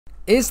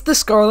Is the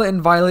Scarlet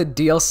and Violet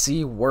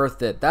DLC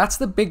worth it? That's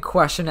the big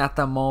question at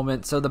the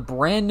moment. So the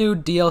brand new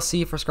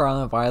DLC for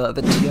Scarlet and Violet,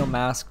 the teal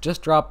mask,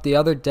 just dropped the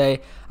other day.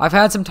 I've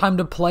had some time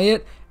to play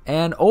it,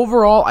 and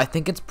overall, I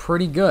think it's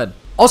pretty good.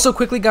 Also,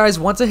 quickly guys,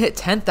 once I hit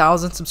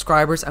 10,000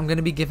 subscribers, I'm going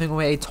to be giving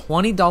away a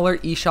 $20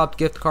 eShop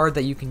gift card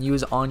that you can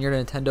use on your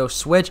Nintendo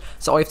Switch.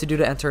 So all you have to do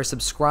to enter is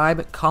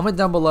subscribe, comment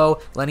down below,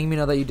 letting me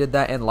know that you did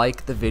that, and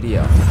like the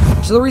video.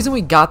 So the reason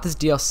we got this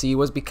DLC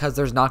was because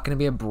there's not going to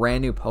be a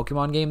brand new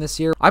Pokemon game this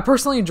year. I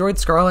personally enjoyed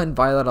Scarlet and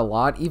Violet a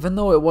lot, even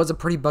though it was a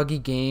pretty buggy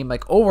game.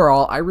 Like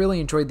overall, I really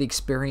enjoyed the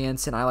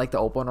experience, and I like the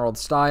open world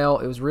style.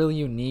 It was really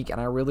unique,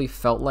 and I really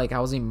felt like I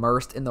was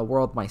immersed in the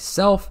world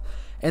myself.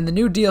 And the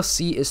new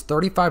DLC is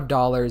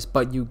 $35,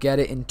 but you get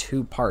it in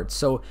 2 parts.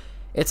 So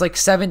it's like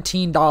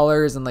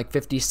 $17 and like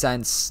 50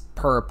 cents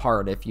per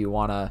part if you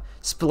want to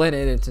split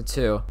it into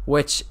 2,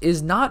 which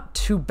is not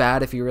too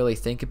bad if you really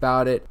think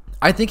about it.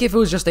 I think if it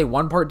was just a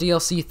 1-part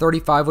DLC,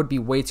 $35 would be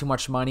way too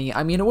much money.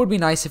 I mean, it would be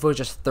nice if it was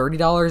just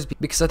 $30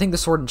 because I think the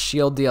Sword and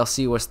Shield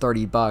DLC was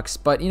 $30.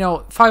 But you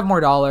know, $5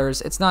 more,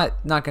 it's not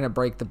gonna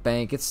break the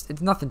bank.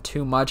 It's nothing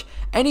too much.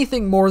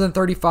 Anything more than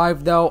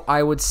 $35 though,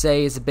 I would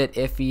say is a bit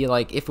iffy.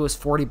 Like if it was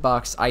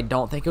 $40, I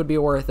don't think it would be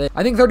worth it.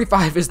 I think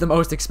 $35 is the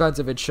most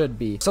expensive it should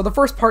be. So the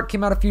first part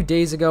came out a few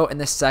days ago, and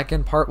the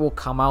second part will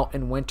come out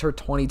in winter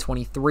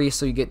 2023.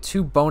 So you get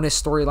 2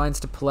 bonus storylines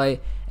to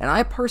play. And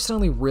I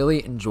personally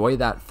really enjoy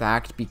that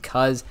fact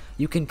because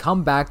you can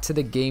come back to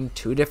the game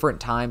 2 different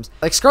times.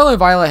 Like Scarlet and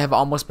Violet have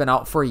almost been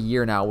out for a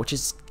year now, which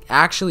is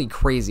actually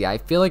crazy. I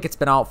feel like it's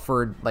been out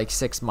for like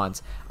 6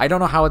 months. I don't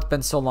know how it's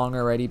been so long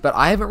already, but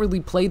I haven't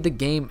really played the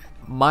game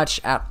much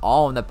at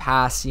all in the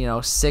past, you know,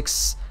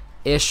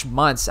 6-ish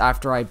months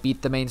after I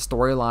beat the main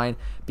storyline,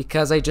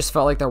 because I just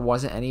felt like there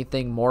wasn't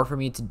anything more for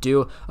me to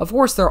do. Of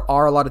course, there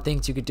are a lot of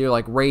things you could do,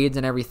 like raids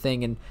and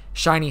everything and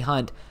shiny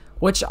hunt,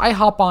 which I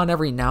hop on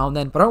every now and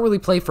then, but I don't really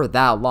play for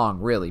that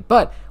long, really.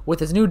 But with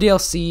this new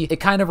DLC, it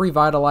kind of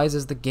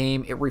revitalizes the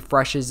game, it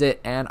refreshes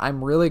it, and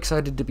I'm really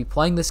excited to be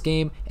playing this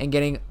game and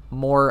getting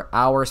more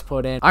hours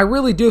put in. I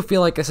really do feel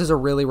like this is a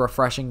really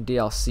refreshing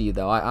DLC,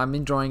 though. I'm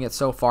enjoying it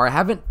so far. I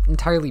haven't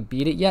entirely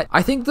beat it yet.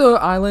 I think the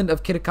island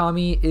of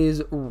Kitakami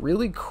is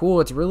really cool.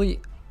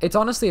 It's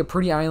honestly a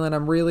pretty island.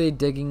 I'm really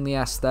digging the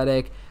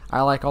aesthetic.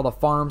 I like all the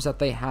farms that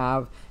they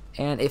have.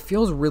 And it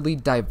feels really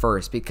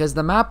diverse because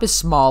the map is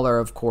smaller,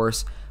 of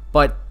course,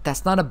 but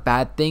that's not a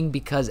bad thing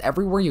because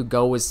everywhere you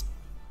go is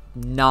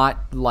not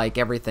like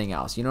everything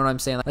else. You know what I'm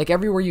saying? Like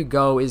everywhere you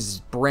go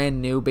is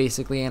brand new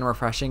basically and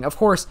refreshing. Of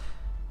course,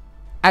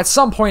 at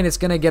some point it's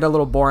going to get a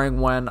little boring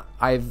when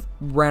I've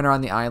ran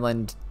around the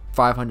island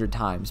 500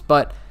 times,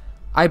 but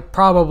I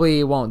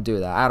probably won't do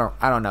that.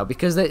 I don't know,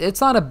 because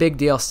it's not a big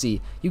DLC.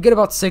 You get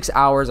about 6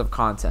 hours of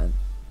content.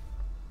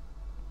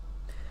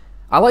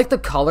 I like the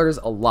colors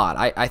a lot.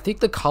 I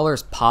think the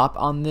colors pop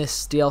on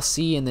this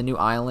DLC in the new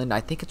island. I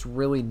think it's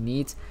really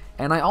neat.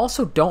 And I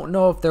also don't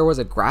know if there was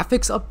a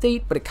graphics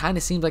update, but it kind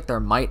of seems like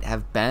there might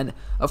have been.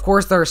 Of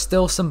course, there are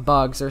still some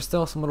bugs. There's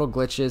still some little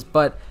glitches,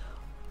 but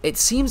it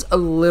seems a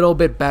little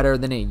bit better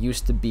than it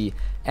used to be.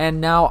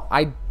 And now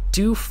I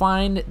do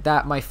find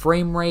that my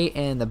frame rate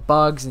and the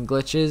bugs and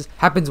glitches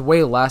happens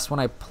way less when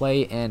I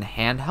play in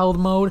handheld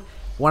mode.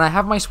 When I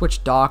have my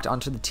Switch docked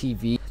onto the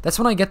TV, that's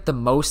when I get the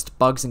most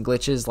bugs and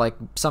glitches, like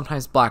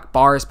sometimes black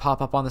bars pop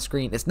up on the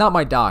screen. It's not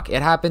my dock.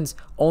 It happens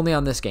only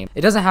on this game.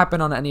 It doesn't happen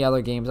on any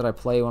other games that I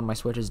play when my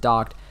Switch is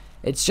docked.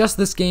 It's just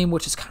this game,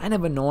 which is kind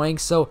of annoying.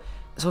 So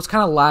it's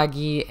kind of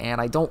laggy, and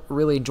I don't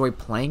really enjoy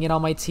playing it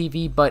on my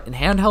TV. But in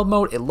handheld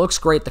mode, it looks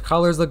great. The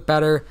colors look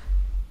better.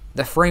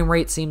 The frame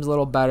rate seems a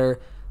little better.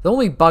 The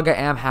only bug I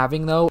am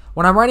having, though,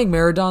 when I'm riding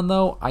Maridon,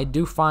 though, I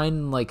do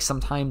find like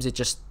sometimes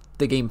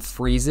the game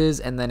freezes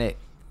and then it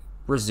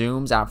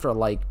resumes after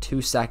like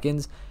 2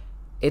 seconds.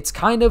 It's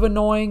kind of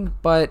annoying,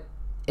 but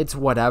it's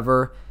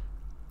whatever.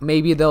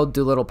 Maybe they'll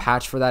do a little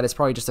patch for that. It's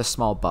probably just a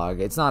small bug.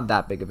 It's not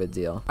that big of a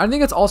deal. I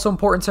think it's also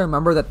important to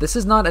remember that this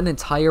is not an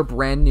entire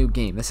brand new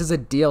game. This is a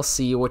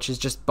DLC, which is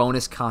just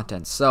bonus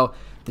content. So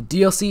the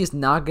DLC is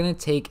not going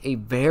to take a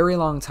very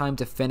long time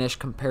to finish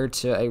compared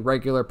to a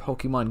regular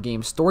Pokemon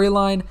game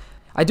storyline.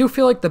 I do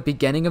feel like the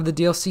beginning of the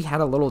DLC had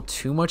a little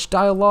too much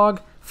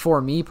dialogue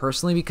for me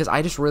personally, because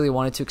I just really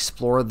wanted to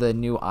explore the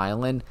new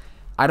island.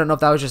 I don't know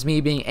if that was just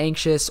me being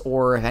anxious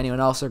or if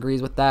anyone else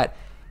agrees with that.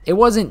 It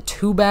wasn't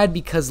too bad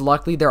because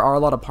luckily there are a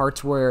lot of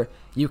parts where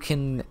you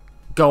can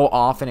go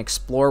off and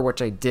explore,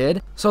 which I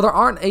did. So there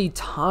aren't a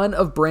ton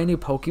of brand new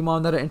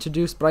Pokemon that are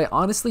introduced, but I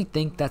honestly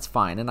think that's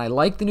fine. And I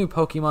like the new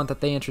Pokemon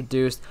that they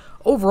introduced.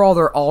 Overall,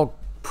 they're all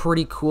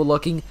pretty cool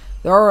looking.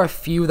 There are a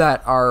few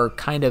that are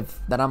kind of,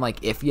 that I'm like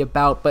iffy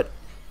about, but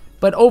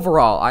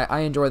overall, I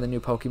enjoy the new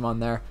Pokemon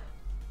there.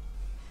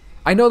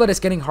 I know that it's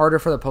getting harder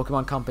for the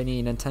Pokemon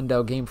Company,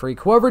 Nintendo, Game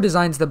Freak, whoever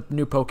designs the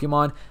new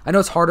Pokemon. I know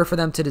it's harder for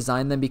them to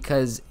design them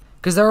because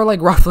because there are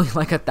like roughly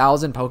like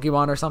 1,000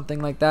 Pokemon or something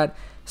like that.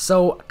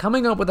 So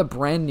coming up with a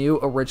brand new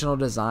original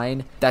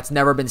design that's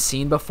never been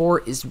seen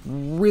before is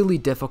really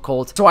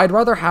difficult. So I'd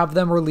rather have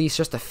them release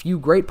just a few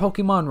great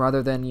Pokemon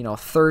rather than,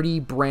 30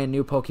 brand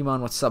new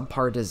Pokemon with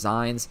subpar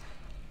designs.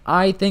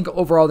 I think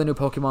overall the new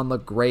Pokemon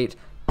look great.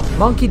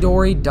 Monkey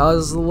Dory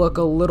does look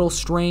a little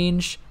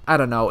strange. I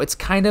don't know. It's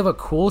kind of a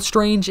cool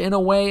strange in a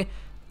way.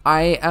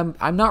 I'm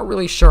not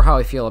really sure how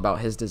I feel about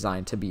his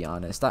design, to be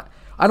honest.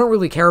 I don't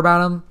really care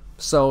about him,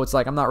 so it's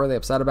like I'm not really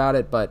upset about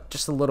it, but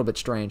just a little bit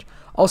strange.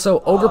 Also,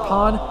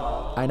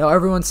 Ogerpon, I know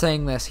everyone's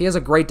saying this. He has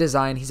a great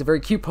design. He's a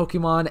very cute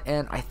Pokemon,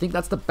 and I think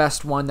that's the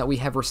best one that we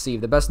have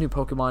received, the best new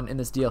Pokemon in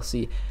this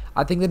DLC.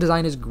 I think the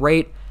design is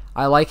great.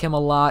 I like him a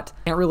lot.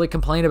 Can't really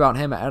complain about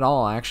him at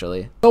all,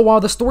 actually. So while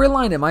the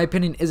storyline, in my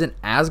opinion, isn't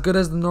as good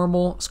as the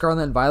normal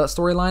Scarlet and Violet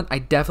storyline, I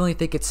definitely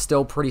think it's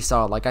still pretty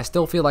solid. Like, I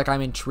still feel like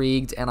I'm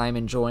intrigued and I'm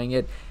enjoying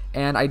it.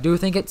 And I do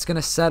think it's going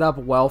to set up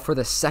well for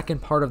the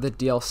second part of the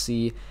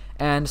DLC.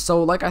 And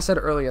so, like I said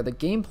earlier, the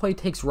gameplay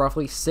takes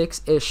roughly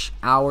 6-ish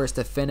hours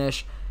to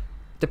finish.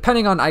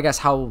 Depending on, I guess,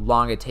 how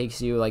long it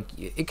takes you. Like,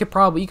 you could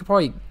probably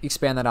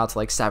expand that out to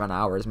like 7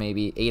 hours,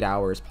 maybe 8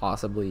 hours,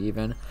 possibly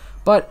even.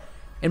 But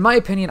in my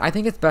opinion, I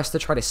think it's best to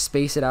try to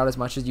space it out as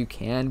much as you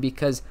can,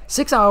 because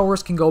 6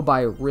 hours can go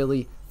by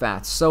really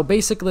fast. So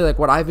basically, like,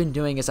 what I've been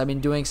doing is I've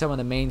been doing some of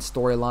the main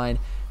storyline,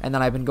 and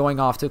then I've been going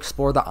off to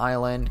explore the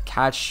island,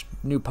 catch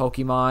new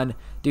Pokemon,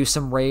 do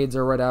some raids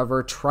or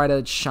whatever, try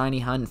to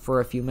shiny hunt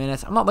for a few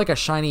minutes. I'm not like a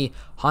shiny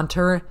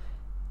hunter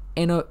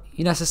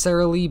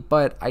necessarily,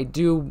 but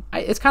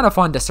it's kind of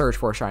fun to search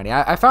for a shiny.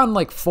 I found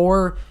like 3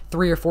 or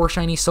 4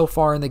 shinies so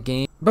far in the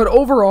game. But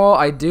overall,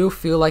 I do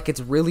feel like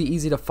it's really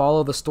easy to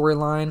follow the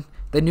storyline.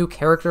 The new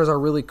characters are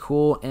really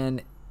cool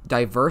and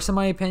diverse in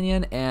my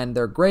opinion, and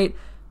they're great.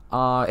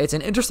 It's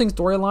an interesting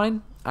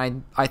storyline.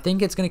 I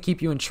think it's going to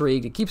keep you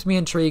intrigued. It keeps me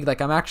intrigued.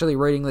 Like, I'm actually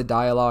reading the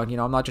dialogue.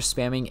 I'm not just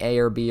spamming A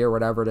or B or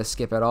whatever to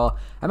skip it all.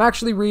 I'm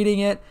actually reading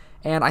it,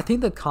 and I think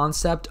the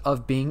concept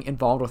of being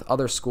involved with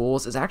other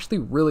schools is actually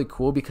really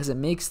cool, because it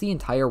makes the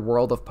entire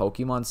world of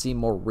Pokemon seem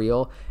more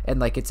real, and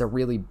like it's a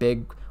really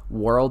big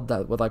world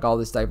that with like all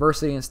this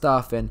diversity and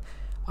stuff. And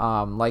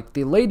like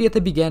the lady at the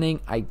beginning,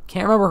 I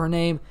can't remember her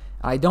name.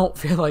 I don't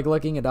feel like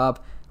looking it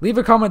up. Leave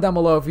a comment down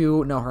below if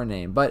you know her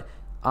name. But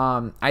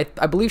I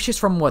believe she's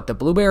from the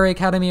Blueberry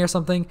Academy or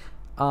something.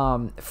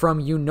 From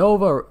the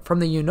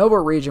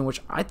Unova region,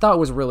 which I thought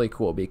was really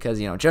cool, because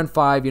Gen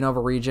 5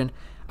 Unova region.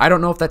 I don't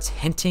know if that's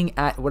hinting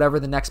at whatever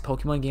the next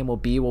Pokemon game will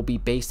be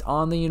based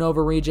on the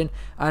Unova region.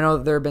 I know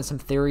that there have been some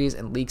theories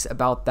and leaks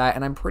about that,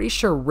 and I'm pretty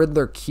sure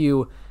Riddler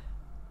Q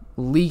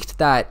leaked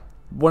that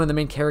one of the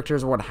main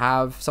characters would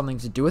have something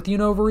to do with the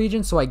Unova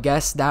region, so I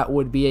guess that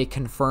would be a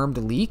confirmed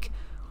leak,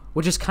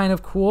 which is kind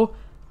of cool.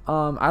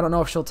 I don't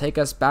know if she'll take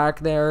us back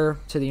there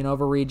to the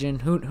Unova region.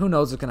 Who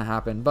knows what's going to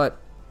happen, but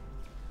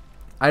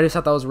I just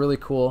thought that was really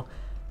cool.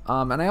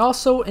 And I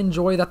also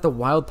enjoy that the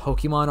wild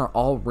Pokemon are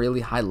all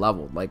really high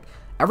level. Like,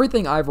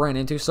 everything I've ran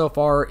into so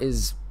far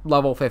is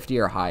level 50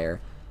 or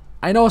higher.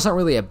 I know it's not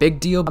really a big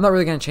deal. I'm not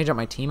really going to change up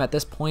my team at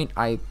this point.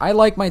 I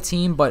like my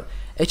team, but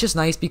it's just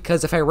nice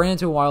because if I ran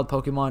into a wild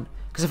Pokemon,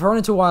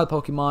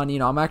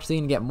 I'm actually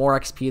going to get more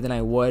XP than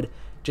I would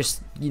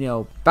just,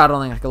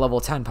 battling like a level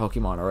 10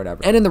 Pokemon or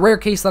whatever. And in the rare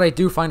case that I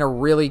do find a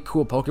really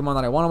cool Pokemon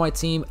that I want on my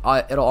team,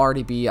 it'll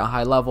already be a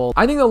high level.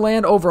 I think the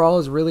land overall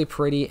is really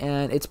pretty,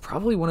 and it's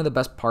probably one of the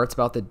best parts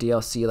about the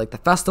DLC. Like, the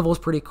festival is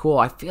pretty cool.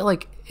 I feel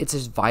like it's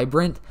just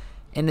vibrant,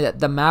 and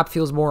the map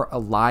feels more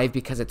alive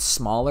because it's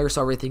smaller,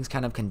 so everything's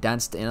kind of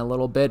condensed in a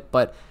little bit.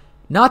 But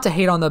not to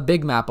hate on the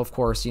big map, of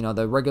course,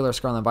 the regular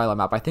Scarlet and Violet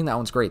map. I think that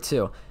one's great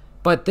too.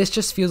 But this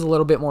just feels a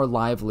little bit more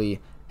lively,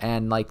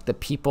 and like the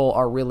people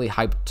are really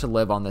hyped to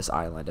live on this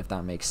island, if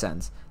that makes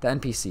sense. The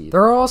NPCs.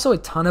 There are also a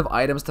ton of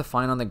items to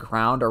find on the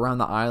ground around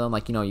the island.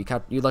 Like, you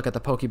look at the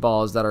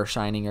Pokeballs that are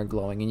shining or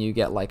glowing, and you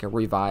get like a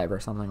revive or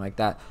something like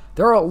that.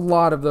 There are a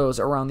lot of those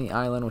around the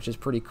island, which is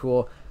pretty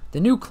cool. The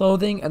new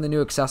clothing and the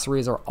new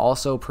accessories are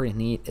also pretty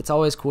neat. It's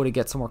always cool to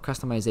get some more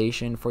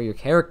customization for your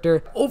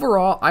character.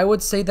 Overall, I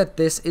would say that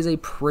this is a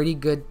pretty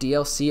good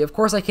DLC. Of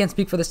course, I can't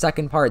speak for the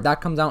second part. That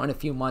comes out in a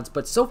few months.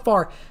 But so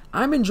far,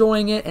 I'm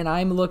enjoying it, and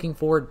I'm looking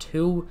forward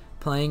to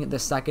playing the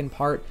second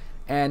part.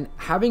 And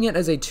having it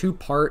as a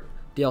 2-part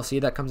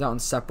DLC that comes out in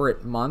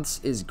separate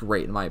months is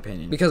great in my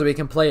opinion, because we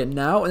can play it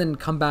now and then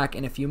come back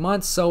in a few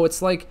months. So it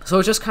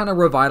just kind of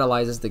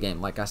revitalizes the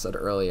game, like I said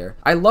earlier.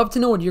 I'd love to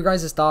know what your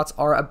guys' thoughts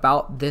are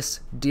about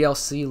this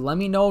DLC. Let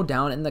me know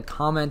down in the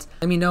comments.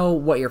 Let me know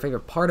what your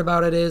favorite part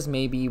about it is,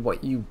 maybe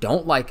what you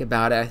don't like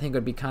about it. I think it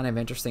would be kind of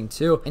interesting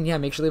too. And yeah,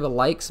 make sure to leave a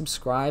like,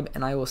 subscribe,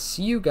 and I will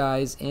see you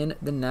guys in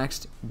the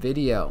next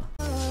video.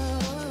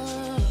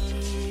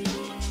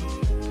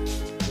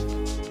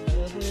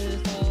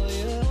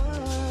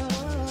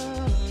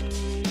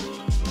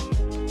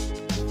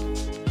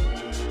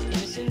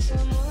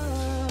 Someone